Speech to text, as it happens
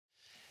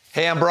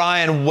Hey, I'm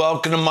Brian.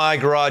 Welcome to my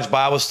garage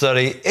Bible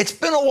study. It's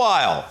been a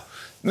while.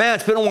 Man,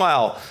 it's been a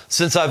while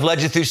since I've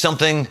led you through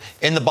something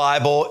in the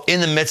Bible in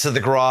the midst of the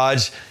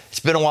garage. It's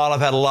been a while. I've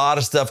had a lot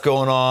of stuff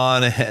going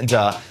on, and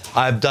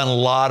I've done a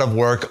lot of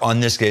work on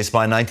this case,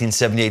 my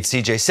 1978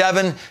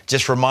 CJ7.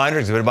 Just a reminder,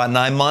 it's been about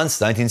 9 months,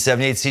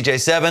 1978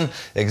 CJ7,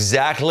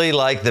 exactly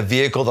like the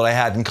vehicle that I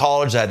had in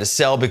college. I had to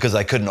sell because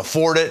I couldn't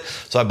afford it.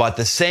 So I bought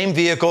the same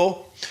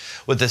vehicle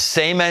with the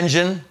same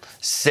engine,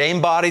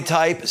 same body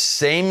type,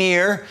 same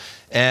year,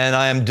 and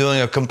I am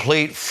doing a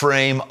complete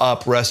frame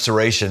up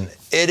restoration.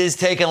 It has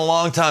taken a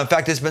long time. In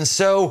fact, it's been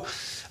so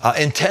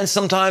intense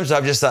sometimes.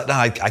 I've just thought, no,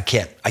 I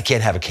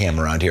can't have a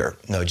camera around here.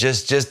 No,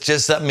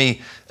 just let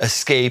me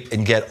escape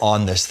and get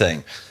on this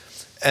thing.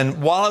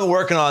 And while I'm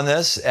working on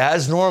this,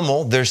 as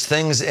normal, there's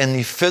things in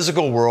the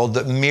physical world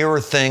that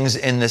mirror things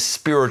in the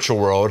spiritual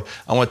world.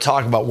 I want to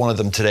talk about one of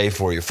them today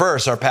for you.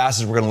 First, our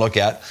passage we're going to look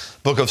at,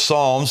 Book of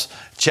Psalms,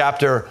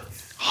 chapter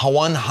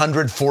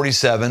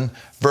 147,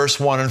 verse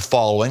 1 and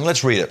following.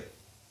 Let's read it.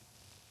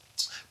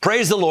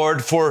 Praise the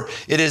Lord, for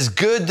it is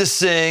good to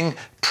sing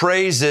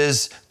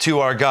praises to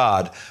our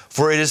God,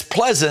 for it is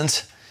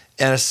pleasant,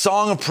 and a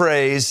song of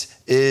praise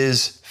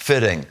is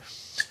fitting.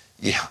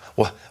 Yeah,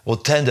 we'll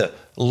tend to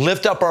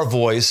lift up our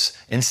voice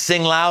and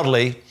sing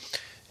loudly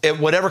at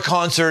whatever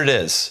concert it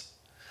is.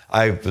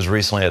 I was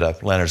recently at a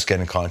Leonard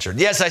Skinner concert.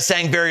 Yes, I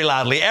sang very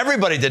loudly.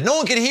 Everybody did. No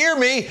one could hear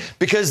me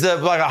because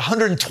of like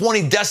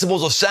 120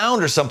 decibels of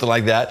sound or something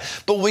like that.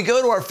 But when we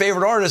go to our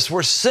favorite artists,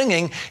 we're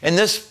singing, and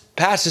this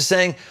passage is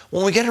saying,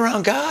 when we get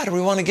around God,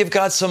 we want to give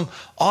God some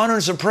honor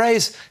and some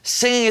praise.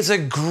 Singing is a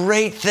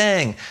great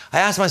thing. I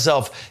asked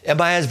myself,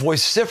 am I as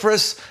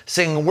vociferous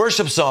singing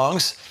worship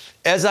songs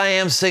as I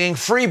am singing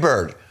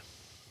Freebird?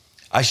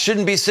 I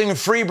shouldn't be singing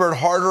Freebird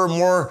harder or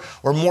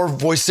more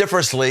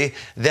vociferously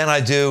than I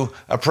do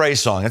a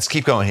praise song. Let's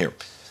keep going here.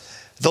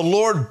 The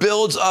Lord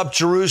builds up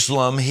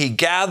Jerusalem. He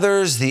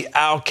gathers the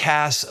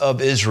outcasts of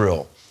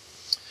Israel.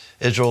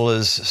 Israel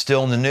is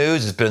still in the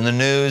news. It's been in the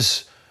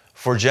news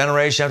for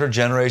generation after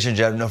generation,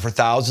 for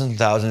thousands and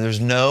thousands. There's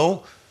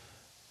no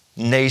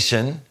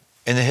nation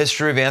in the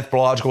history of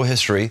anthropological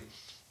history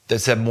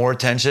that's had more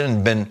attention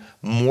and been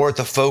more at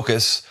the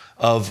focus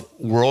of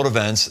world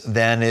events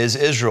than is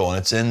Israel. And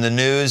it's in the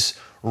news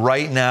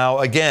right now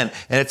again.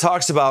 And it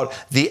talks about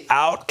the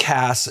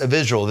outcasts of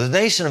Israel. The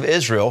nation of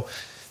Israel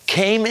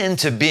came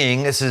into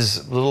being, this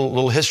is a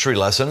little history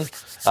lesson,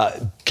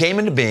 came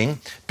into being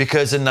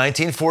because in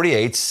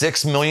 1948,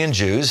 6 million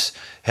Jews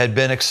had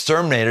been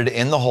exterminated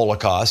in the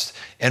Holocaust,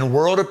 and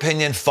world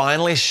opinion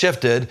finally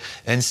shifted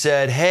and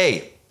said,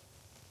 hey,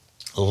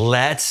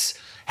 let's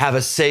have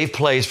a safe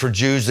place for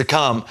Jews to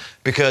come,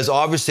 because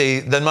obviously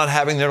them not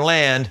having their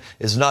land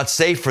is not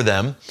safe for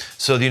them.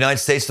 So the United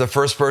States is the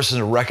first person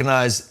to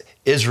recognize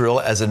Israel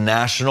as a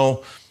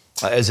national,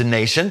 as a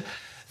nation.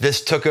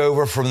 This took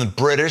over from the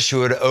British,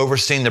 who had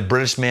overseen the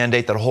British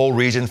mandate, that whole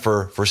region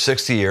for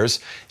 60 years.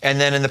 And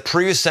then in the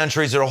previous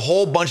centuries, there are a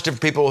whole bunch of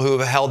different people who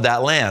have held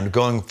that land,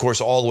 going, of course,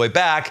 all the way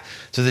back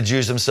to the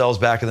Jews themselves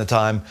back in the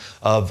time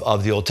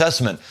of the Old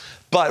Testament.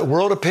 But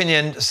world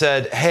opinion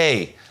said,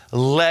 hey,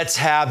 let's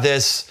have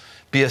this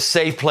be a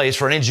safe place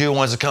for any Jew who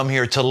wants to come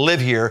here to live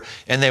here,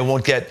 and they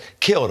won't get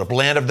killed, a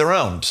land of their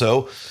own.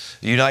 So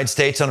the United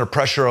States, under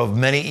pressure of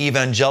many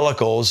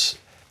evangelicals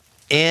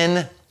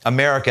in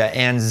America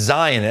and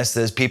Zionists,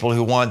 as people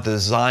who want the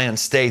Zion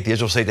state, the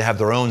Israel state, to have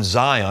their own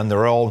Zion,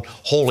 their own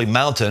holy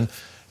mountain,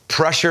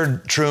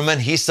 pressured Truman.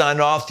 He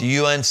signed off, the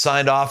UN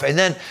signed off, and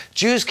then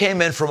Jews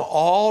came in from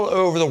all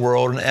over the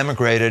world and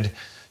emigrated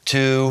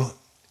to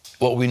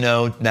what we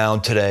know now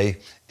today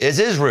is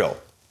Israel.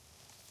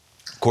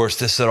 Of course,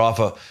 this set off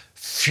a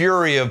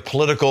fury of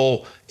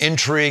political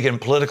intrigue and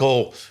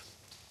political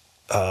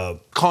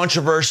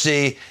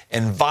controversy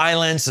and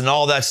violence and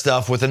all that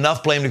stuff, with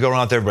enough blame to go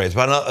around with everybody. It's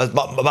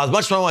about as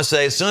much as I want to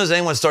say. As soon as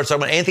anyone starts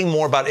talking about anything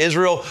more about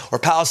Israel or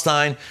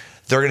Palestine,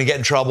 they're going to get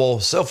in trouble.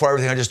 So far,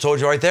 everything I just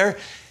told you right there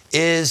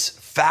is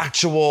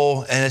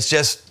factual, and it's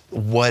just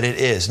what it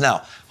is.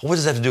 Now, what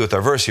does that have to do with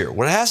our verse here?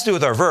 What it has to do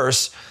with our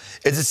verse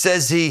is it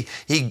says he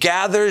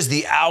gathers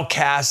the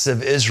outcasts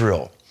of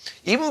Israel.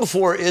 Even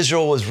before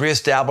Israel was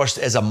reestablished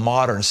as a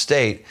modern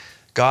state,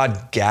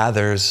 God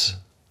gathers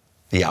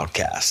the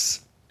outcasts,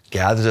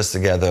 gathers us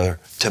together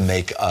to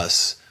make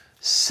us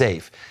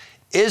safe.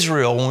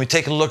 Israel, when we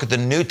take a look at the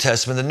New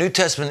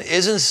Testament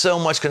isn't so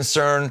much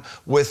concerned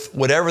with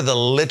whatever the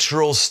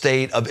literal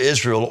state of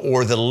Israel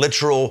or the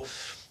literal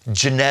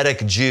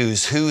genetic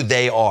Jews, who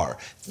they are.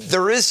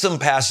 There is some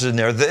passage in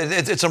there.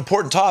 It's an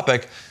important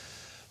topic,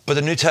 but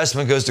the New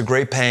Testament goes to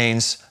great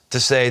pains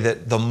to say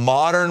that the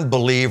modern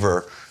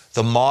believer,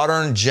 the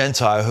modern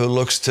Gentile who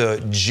looks to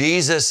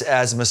Jesus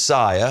as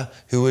Messiah,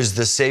 who is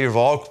the Savior of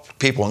all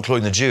people,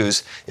 including the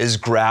Jews, is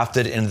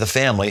grafted into the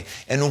family.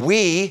 And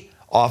we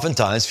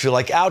oftentimes feel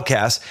like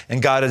outcasts,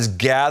 and God is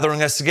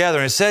gathering us together.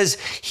 And it says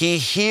he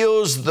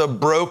heals the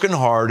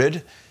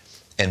brokenhearted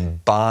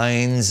and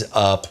binds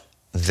up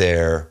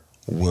their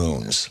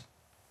wounds.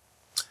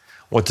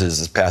 What does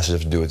this passage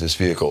have to do with this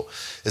vehicle?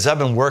 As I've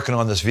been working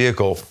on this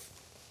vehicle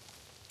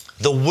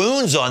The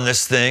wounds on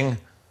this thing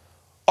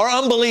are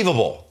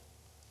unbelievable.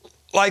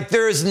 Like,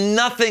 there is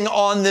nothing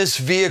on this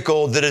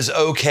vehicle that is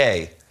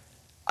okay.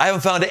 I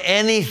haven't found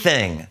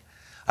anything.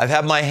 I've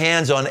had my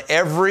hands on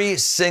every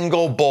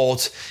single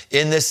bolt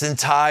in this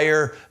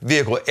entire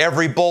vehicle.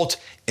 Every bolt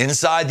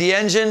inside the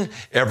engine,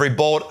 every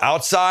bolt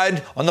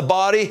outside on the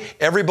body,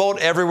 every bolt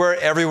everywhere,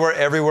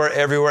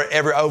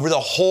 over the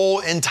whole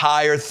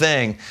entire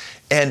thing.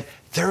 And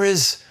there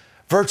is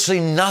virtually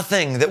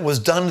nothing that was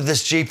done to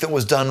this Jeep that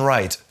was done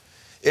right.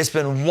 It's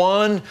been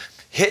one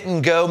hit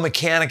and go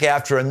mechanic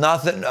after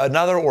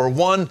another, or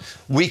one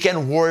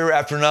weekend warrior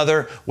after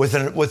another with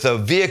a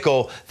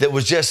vehicle that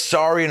was just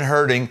sorry and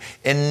hurting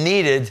and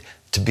needed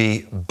to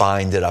be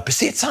binded up. You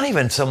see, it's not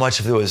even so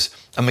much if it was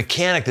a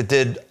mechanic that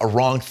did a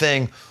wrong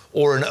thing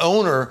or an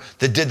owner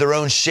that did their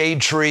own shade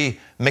tree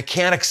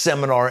mechanic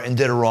seminar and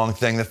did a wrong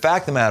thing. The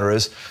fact of the matter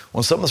is,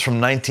 when something's from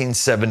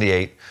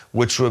 1978,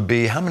 which would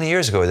be, how many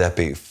years ago would that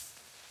be?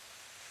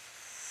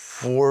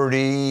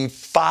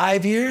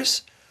 45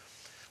 years?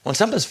 When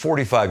something's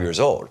 45 years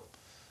old,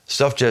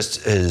 stuff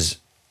just is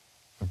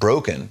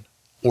broken,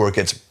 or it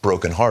gets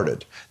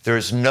brokenhearted.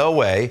 There's no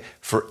way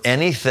for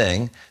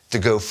anything to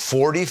go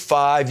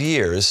 45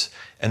 years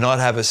and not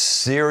have a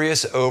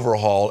serious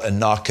overhaul and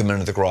not come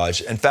into the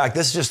garage. In fact,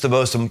 this is just the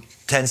most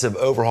intensive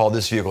overhaul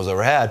this vehicle's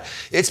ever had.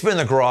 It's been in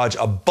the garage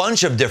a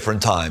bunch of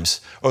different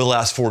times over the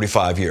last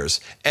 45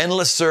 years.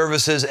 Endless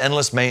services,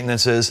 endless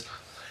maintenances.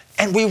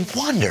 And we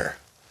wonder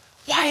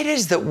why it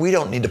is that we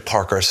don't need to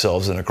park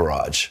ourselves in a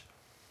garage.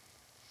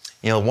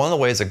 You know, one of the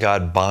ways that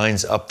God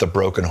binds up the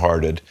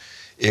brokenhearted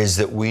is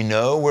that we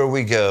know where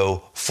we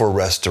go for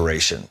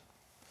restoration.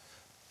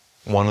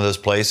 One of those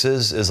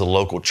places is a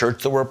local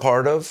church that we're a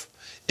part of.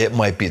 It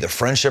might be the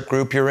friendship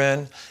group you're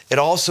in. It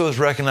also is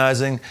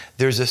recognizing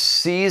there's a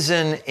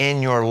season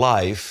in your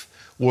life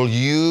where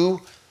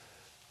you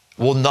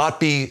will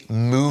not be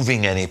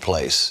moving any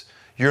place.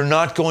 You're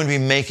not going to be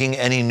making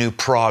any new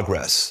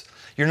progress.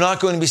 You're not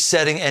going to be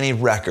setting any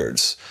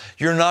records.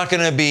 You're not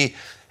going to be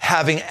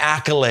having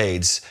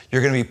accolades.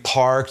 You're going to be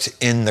parked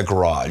in the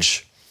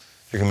garage.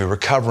 You're going to be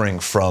recovering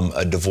from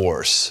a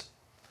divorce.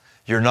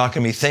 You're not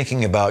going to be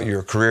thinking about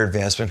your career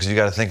advancement because you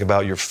got to think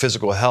about your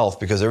physical health,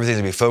 because everything's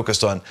going to be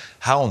focused on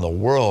how in the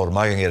world am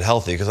I going to get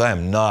healthy, because I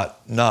am not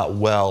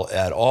well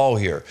at all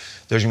here.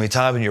 There's going to be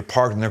time when you're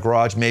parked in the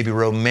garage, maybe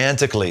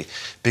romantically,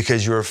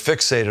 because you're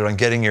fixated on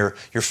getting your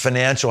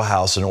financial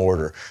house in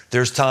order.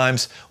 There's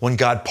times when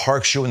God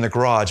parks you in the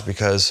garage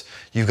because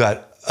you've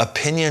got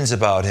opinions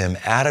about him,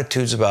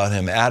 attitudes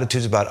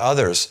about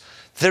others.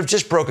 They're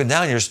just broken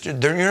down. You're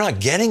not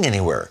getting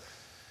anywhere.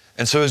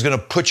 And so he's going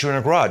to put you in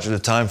a garage. There's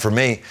a time for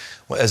me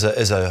as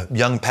a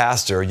young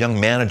pastor, a young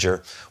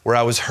manager, where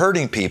I was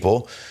hurting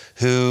people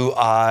who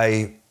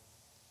I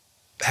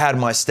had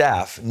my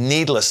staff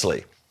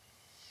needlessly,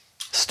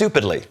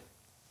 stupidly.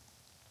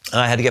 And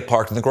I had to get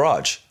parked in the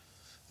garage.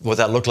 What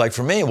that looked like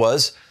for me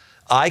was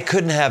I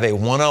couldn't have a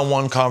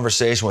one-on-one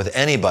conversation with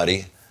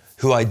anybody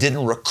who I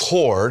didn't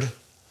record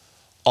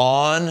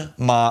on at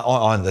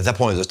that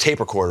point it was a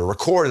tape recorder,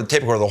 recorded the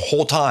tape recorder the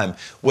whole time,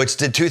 which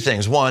did two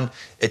things. One,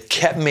 it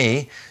kept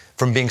me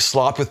from being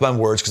sloppy with my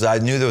words because I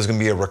knew there was going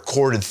to be a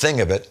recorded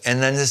thing of it.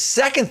 And then the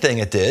second thing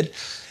it did,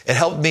 it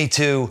helped me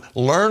to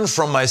learn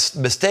from my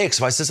mistakes.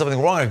 If I said something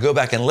wrong, I'd go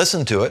back and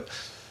listen to it.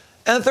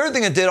 And the third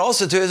thing it did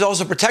also too is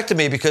also protected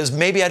me, because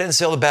maybe I didn't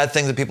say all the bad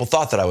things that people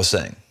thought that I was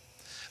saying.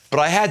 But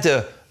I had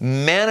to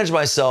manage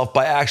myself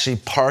by actually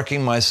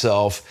parking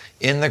myself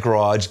in the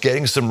garage,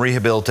 getting some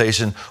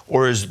rehabilitation,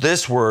 or as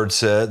this verse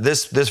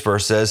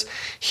says,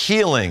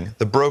 healing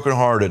the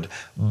brokenhearted,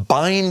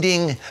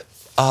 binding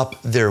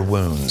up their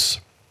wounds.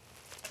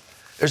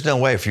 There's no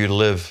way for you to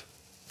live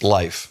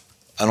life.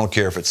 I don't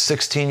care if it's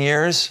 16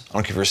 years, I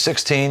don't care if you're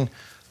 16,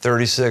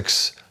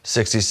 36,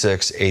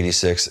 66,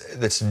 86.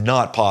 It's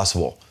not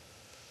possible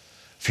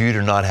for you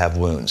to not have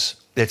wounds.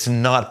 It's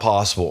not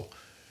possible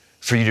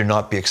for you to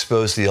not be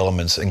exposed to the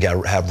elements and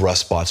have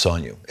rust spots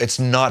on you. It's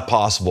not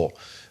possible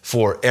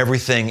for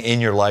everything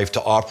in your life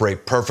to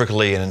operate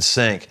perfectly and in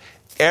sync.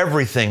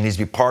 Everything needs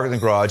to be parked in the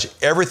garage.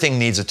 Everything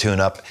needs a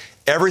tune-up.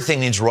 Everything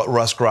needs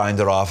rust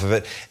grinded off of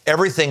it.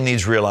 Everything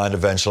needs realigned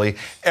eventually.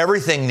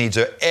 Everything needs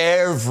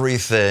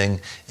everything.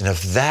 And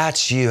if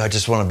that's you, I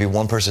just want to be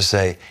one person to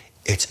say,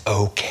 it's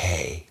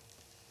okay.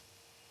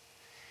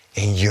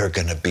 And you're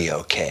going to be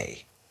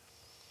okay.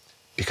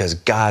 Because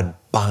God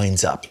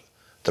binds up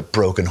the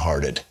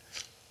brokenhearted.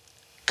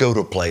 Go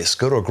to a place,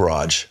 go to a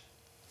garage,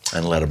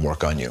 and let him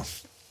work on you.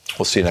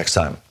 We'll see you next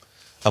time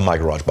on My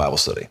Garage Bible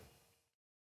Study.